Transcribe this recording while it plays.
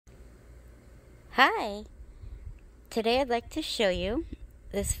Hi! Today I'd like to show you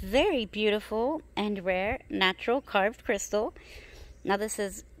this very beautiful and rare natural carved crystal. Now this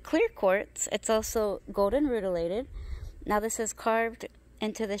is clear quartz. It's also golden rutilated. Now this is carved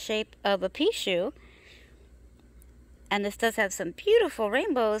into the shape of a Pixiu. And this does have some beautiful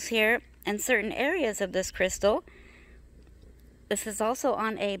rainbows here in certain areas of this crystal. This is also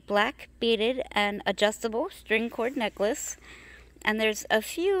on a black beaded and adjustable string cord necklace. And there's a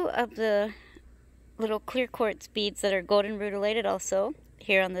few of the little clear quartz beads that are golden rutilated also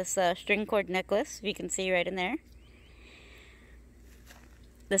here on this string cord necklace. You can see right in there.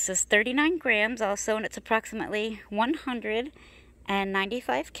 This is 39 grams also, and it's approximately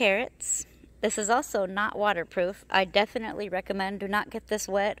 195 carats. This is also not waterproof. I definitely recommend do not get this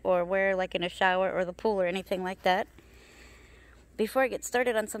wet or wear like in a shower or the pool or anything like that. Before I get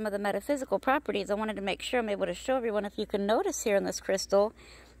started on some of the metaphysical properties, I wanted to make sure I'm able to show everyone, if you can notice here on this crystal,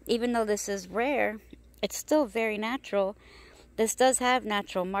 even though this is rare, it's still very natural. This does have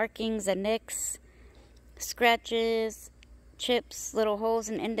natural markings and nicks, scratches, chips, little holes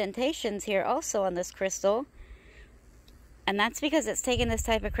and indentations here also on this crystal. And that's because it's taken this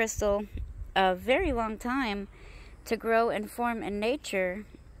type of crystal a very long time to grow and form in nature,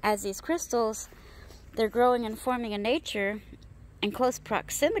 as these crystals, they're growing and forming in nature in close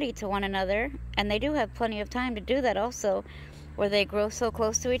proximity to one another, and they do have plenty of time to do that also, where they grow so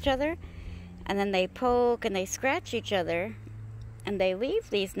close to each other, and then they poke and they scratch each other, and they leave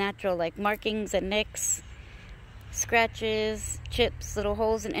these natural like markings and nicks, scratches, chips, little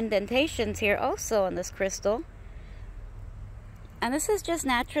holes and indentations here also on this crystal. And this is just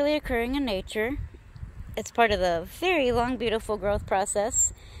naturally occurring in nature. It's part of the very long, beautiful growth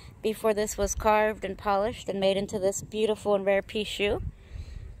process before this was carved and polished and made into this beautiful and rare Pixiu.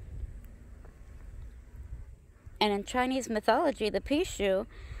 And in Chinese mythology, the Pixiu,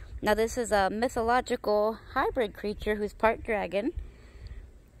 now this is a mythological hybrid creature who's part dragon.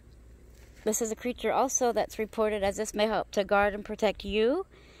 This is a creature also that's reported as this may help to guard and protect you,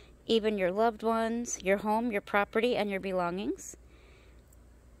 even your loved ones, your home, your property, and your belongings.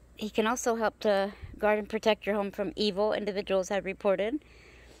 He can also help to guard and protect your home from evil, individuals have reported.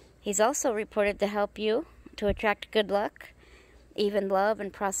 He's also reported to help you to attract good luck, even love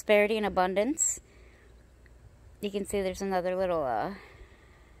and prosperity and abundance. You can see there's another little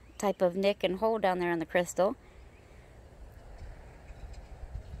type of nick and hole down there on the crystal.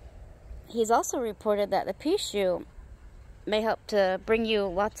 He's also reported that the Pixiu may help to bring you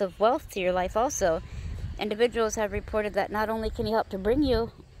lots of wealth to your life also. Individuals have reported that not only can he help to bring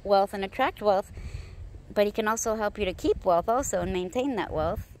you wealth and attract wealth, but he can also help you to keep wealth also and maintain that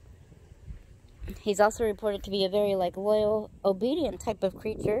wealth. He's also reported to be a very loyal, obedient type of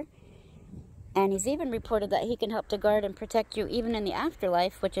creature. And he's even reported that he can help to guard and protect you even in the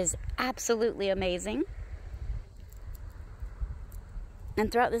afterlife, which is absolutely amazing.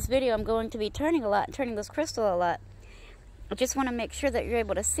 And throughout this video, I'm going to be turning this crystal a lot. I just want to make sure that you're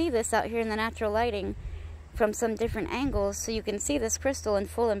able to see this out here in the natural lighting from some different angles, so you can see this crystal in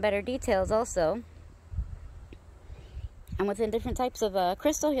full and better details also. And within different types of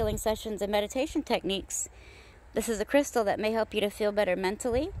crystal healing sessions and meditation techniques, this is a crystal that may help you to feel better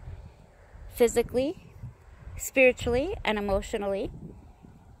mentally, physically, spiritually, and emotionally.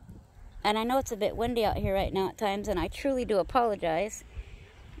 And I know it's a bit windy out here right now at times, and I truly do apologize.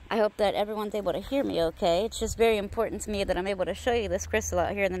 I hope that everyone's able to hear me okay. It's just very important to me that I'm able to show you this crystal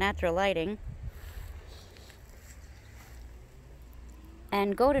out here in the natural lighting.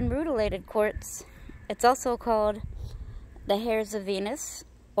 And golden rutilated quartz, it's also called the hairs of Venus,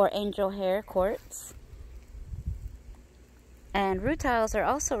 or angel hair quartz. And Rutiles are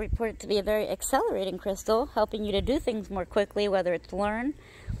also reported to be a very accelerating crystal, helping you to do things more quickly, whether it's learn,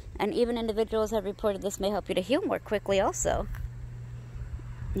 and even individuals have reported this may help you to heal more quickly also.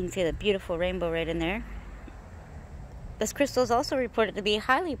 You can see the beautiful rainbow right in there. This crystal is also reported to be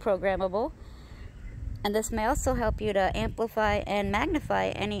highly programmable, and this may also help you to amplify and magnify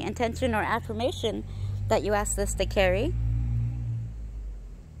any intention or affirmation that you ask this to carry.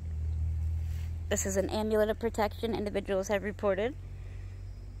 This is an amulet of protection, individuals have reported.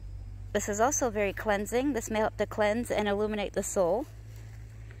 This is also very cleansing. This may help to cleanse and illuminate the soul.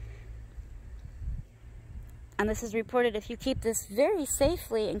 And this is reported if you keep this very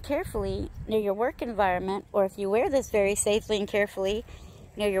safely and carefully near your work environment, or if you wear this very safely and carefully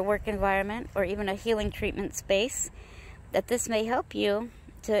near your work environment, or even a healing treatment space, that this may help you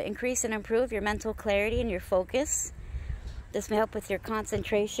to increase and improve your mental clarity and your focus. This may help with your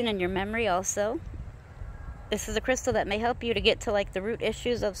concentration and your memory also. This is a crystal that may help you to get to the root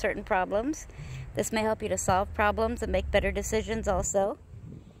issues of certain problems. This may help you to solve problems and make better decisions also.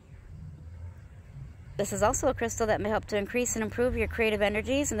 This is also a crystal that may help to increase and improve your creative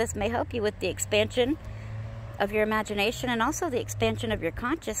energies, and this may help you with the expansion of your imagination and also the expansion of your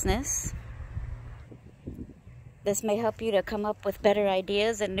consciousness. This may help you to come up with better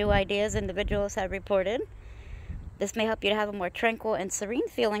ideas and new ideas individuals have reported. This may help you to have a more tranquil and serene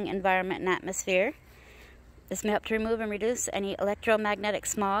feeling environment and atmosphere. This may help to remove and reduce any electromagnetic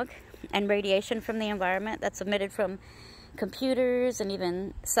smog and radiation from the environment that's emitted from computers and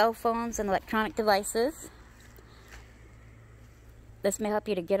even cell phones and electronic devices. This may help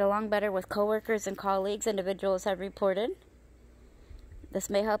you to get along better with coworkers and colleagues individuals have reported. This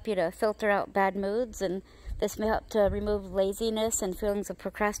may help you to filter out bad moods, and this may help to remove laziness and feelings of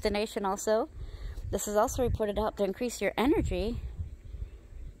procrastination also. This is also reported to help to increase your energy,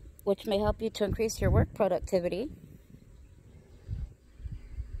 which may help you to increase your work productivity.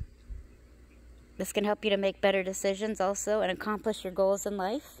 This can help you to make better decisions also and accomplish your goals in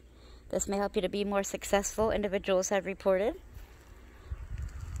life. This may help you to be more successful, individuals have reported.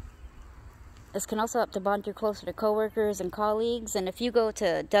 This can also help to bond you closer to coworkers and colleagues. And if you go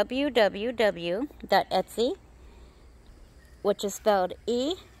to www.etsy, which is spelled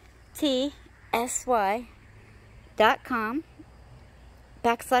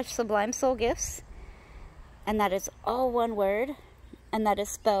etsy.com/Sublime Soul Gifts, and that is all one word, and that is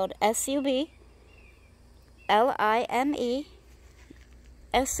spelled SUBLIMESOULGIFTS.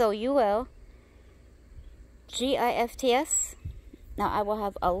 Now I will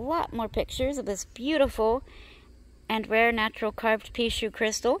have a lot more pictures of this beautiful and rare natural carved Pixiu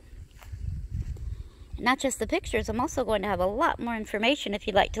crystal. Not just the pictures, I'm also going to have a lot more information if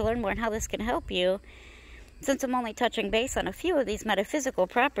you'd like to learn more on how this can help you. Since I'm only touching base on a few of these metaphysical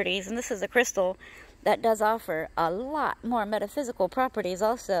properties, and this is a crystal that does offer a lot more metaphysical properties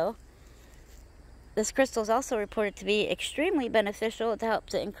also. This crystal is also reported to be extremely beneficial to help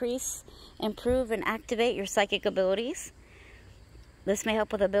to increase, improve, and activate your psychic abilities. This may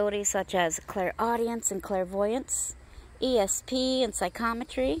help with abilities such as clairaudience and clairvoyance, ESP and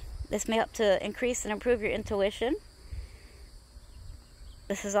psychometry. This may help to increase and improve your intuition.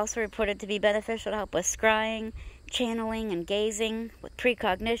 This is also reported to be beneficial to help with scrying, channeling, and gazing, with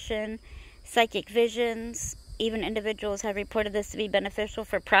precognition, psychic visions. Even individuals have reported this to be beneficial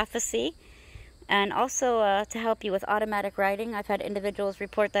for prophecy, and also to help you with automatic writing. I've had individuals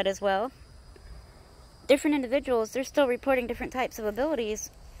report that as well. Different individuals, they're still reporting different types of abilities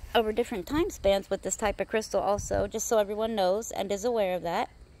over different time spans with this type of crystal also, just so everyone knows and is aware of that.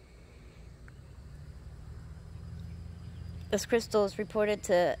 This crystal is reported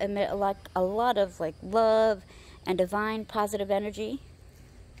to emit a lot of love and divine positive energy.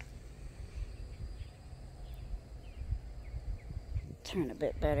 Turn a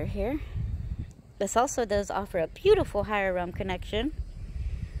bit better here. This also does offer a beautiful higher realm connection.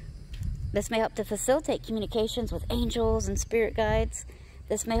 This may help to facilitate communications with angels and spirit guides.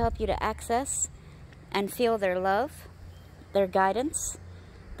 This may help you to access and feel their love, their guidance,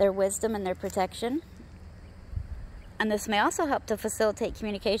 their wisdom, and their protection. And this may also help to facilitate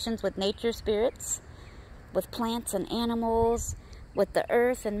communications with nature spirits, with plants and animals, with the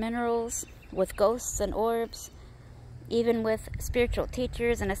earth and minerals, with ghosts and orbs, even with spiritual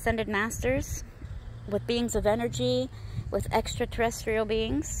teachers and ascended masters, with beings of energy, with extraterrestrial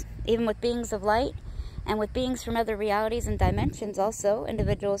beings, even with beings of light, and with beings from other realities and dimensions also.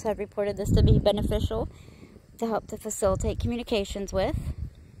 Individuals have reported this to be beneficial to help to facilitate communications with.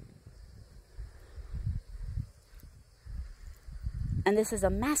 And this is a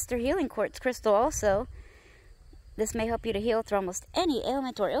master healing quartz crystal also. This may help you to heal through almost any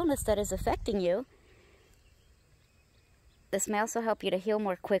ailment or illness that is affecting you. This may also help you to heal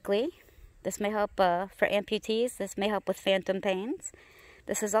more quickly. This may help for amputees. This may help with phantom pains.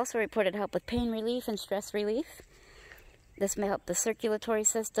 This is also reported to help with pain relief and stress relief. This may help the circulatory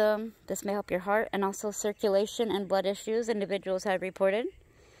system. This may help your heart and also circulation and blood issues individuals have reported.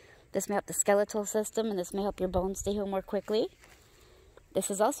 This may help the skeletal system, and this may help your bones to heal more quickly. This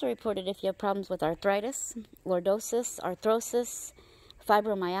is also reported if you have problems with arthritis, lordosis, arthrosis,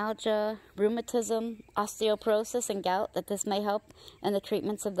 fibromyalgia, rheumatism, osteoporosis, and gout, that this may help in the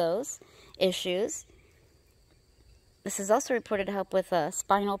treatments of those issues. This is also reported to help with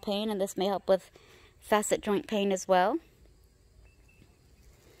spinal pain, and this may help with facet joint pain as well.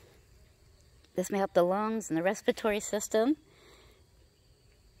 This may help the lungs and the respiratory system.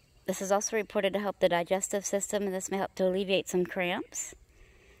 This is also reported to help the digestive system, and this may help to alleviate some cramps.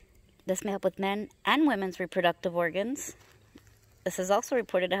 This may help with men and women's reproductive organs. This is also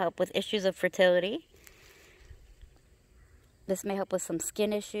reported to help with issues of fertility. This may help with some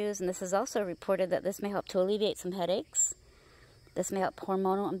skin issues, and this is also reported that this may help to alleviate some headaches. This may help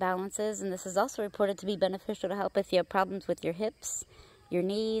hormonal imbalances, and this is also reported to be beneficial to help if you have problems with your hips, your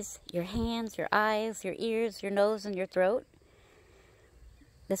knees, your hands, your eyes, your ears, your nose, and your throat.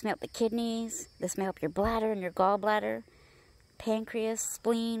 This may help the kidneys. This may help your bladder and your gallbladder, pancreas,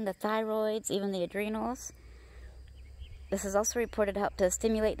 spleen, the thyroids, even the adrenals. This is also reported to help to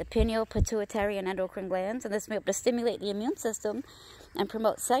stimulate the pineal, pituitary, and endocrine glands, and this may help to stimulate the immune system and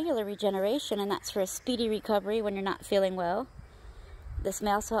promote cellular regeneration, and that's for a speedy recovery when you're not feeling well. This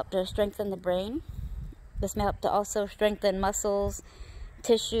may also help to strengthen the brain. This may help to also strengthen muscles,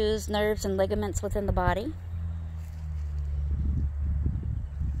 tissues, nerves, and ligaments within the body.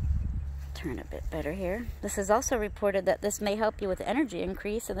 Turn a bit better here. This is also reported that this may help you with energy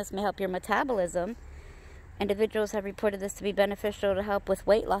increase, and this may help your metabolism. Individuals have reported this to be beneficial to help with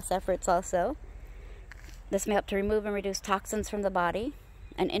weight loss efforts also. This may help to remove and reduce toxins from the body.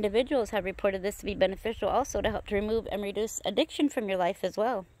 And individuals have reported this to be beneficial also to help to remove and reduce addiction from your life as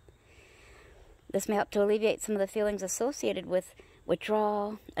well. This may help to alleviate some of the feelings associated with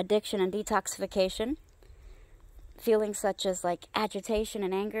withdrawal, addiction, and detoxification. Feelings such as like agitation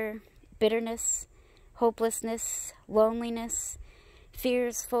and anger, bitterness, hopelessness, loneliness,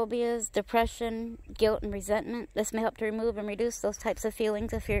 fears, phobias, depression, guilt, and resentment. This may help to remove and reduce those types of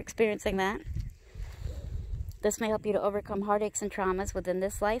feelings if you're experiencing that. This may help you to overcome heartaches and traumas within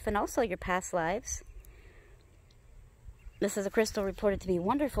this life and also your past lives. This is a crystal reported to be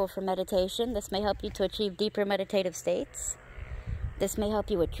wonderful for meditation. This may help you to achieve deeper meditative states. This may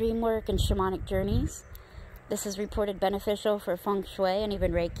help you with dream work and shamanic journeys. This is reported beneficial for feng shui and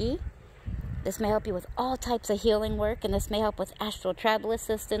even Reiki. This may help you with all types of healing work, and this may help with astral travel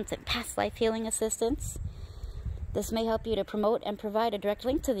assistance and past life healing assistance. This may help you to promote and provide a direct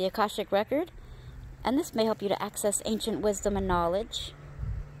link to the Akashic Record, and this may help you to access ancient wisdom and knowledge.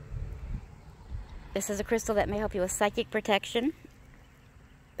 This is a crystal that may help you with psychic protection.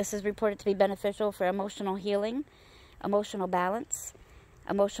 This is reported to be beneficial for emotional healing, emotional balance,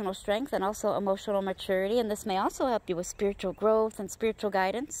 emotional strength, and also emotional maturity. And this may also help you with spiritual growth and spiritual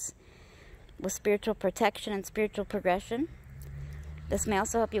guidance, with spiritual protection and spiritual progression. This may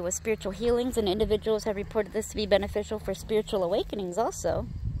also help you with spiritual healings, and individuals have reported this to be beneficial for spiritual awakenings also.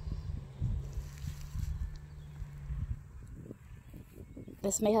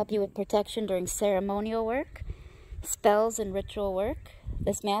 This may help you with protection during ceremonial work, spells, and ritual work.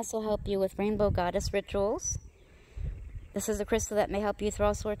 This may also help you with rainbow goddess rituals. This is a crystal that may help you through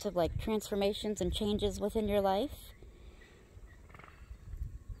all sorts of like transformations and changes within your life.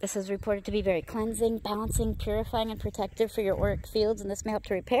 This is reported to be very cleansing, balancing, purifying, and protective for your auric fields, and this may help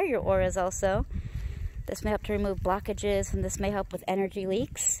to repair your auras also. This may help to remove blockages, and this may help with energy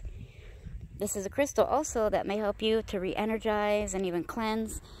leaks. This is a crystal also that may help you to re-energize and even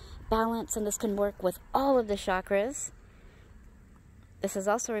cleanse, balance, and this can work with all of the chakras. This is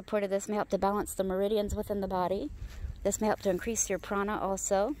also reported this may help to balance the meridians within the body. This may help to increase your prana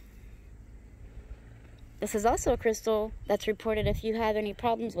also. This is also a crystal that's reported if you have any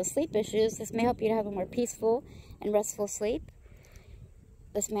problems with sleep issues. This may help you to have a more peaceful and restful sleep.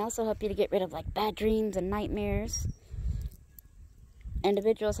 This may also help you to get rid of like bad dreams and nightmares.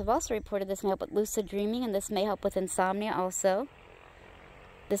 Individuals have also reported this may help with lucid dreaming, and this may help with insomnia also.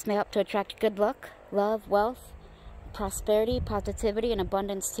 This may help to attract good luck, love, wealth, prosperity, positivity, and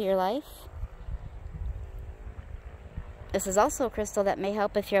abundance to your life. This is also a crystal that may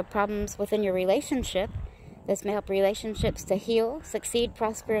help if you have problems within your relationship. This may help relationships to heal, succeed,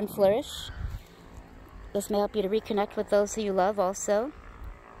 prosper, and flourish. This may help you to reconnect with those who you love also.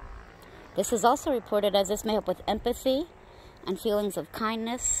 This is also reported as this may help with empathy and feelings of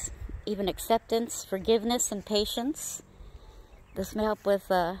kindness, even acceptance, forgiveness, and patience. This may help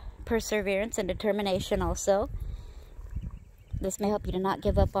with perseverance and determination also. This may help you to not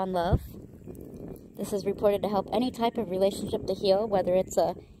give up on love. This is reported to help any type of relationship to heal, whether it's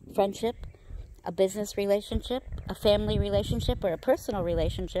a friendship, a business relationship, a family relationship, or a personal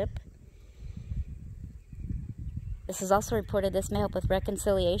relationship. This is also reported this may help with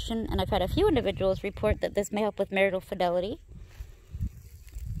reconciliation, and I've had a few individuals report that this may help with marital fidelity.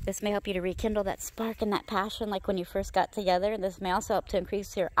 This may help you to rekindle that spark and that passion like when you first got together. And this may also help to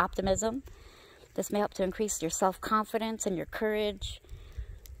increase your optimism. This may help to increase your self-confidence and your courage.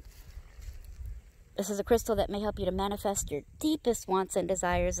 This is a crystal that may help you to manifest your deepest wants and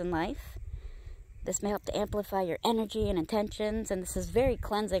desires in life. This may help to amplify your energy and intentions, and this is very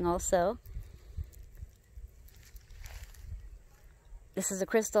cleansing also. This is a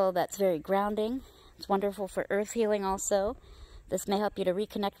crystal that's very grounding. It's wonderful for earth healing also. This may help you to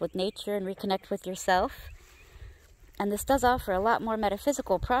reconnect with nature and reconnect with yourself. And this does offer a lot more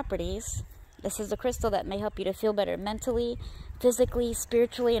metaphysical properties. This is a crystal that may help you to feel better mentally, physically,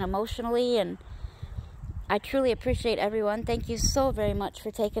 spiritually, and emotionally. And I truly appreciate everyone. Thank you so very much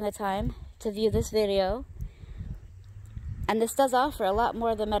for taking the time to view this video. And this does offer a lot more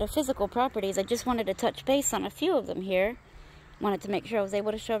of the metaphysical properties. I just wanted to touch base on a few of them here. Wanted to make sure I was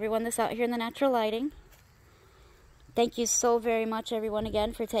able to show everyone this out here in the natural lighting. Thank you so very much, everyone,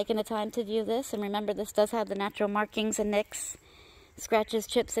 again, for taking the time to view this. And remember, this does have the natural markings and nicks, scratches,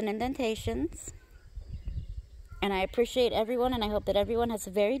 chips, and indentations. And I appreciate everyone, and I hope that everyone has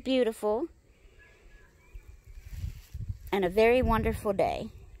a very beautiful and a very wonderful day.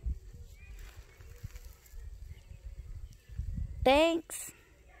 Thanks.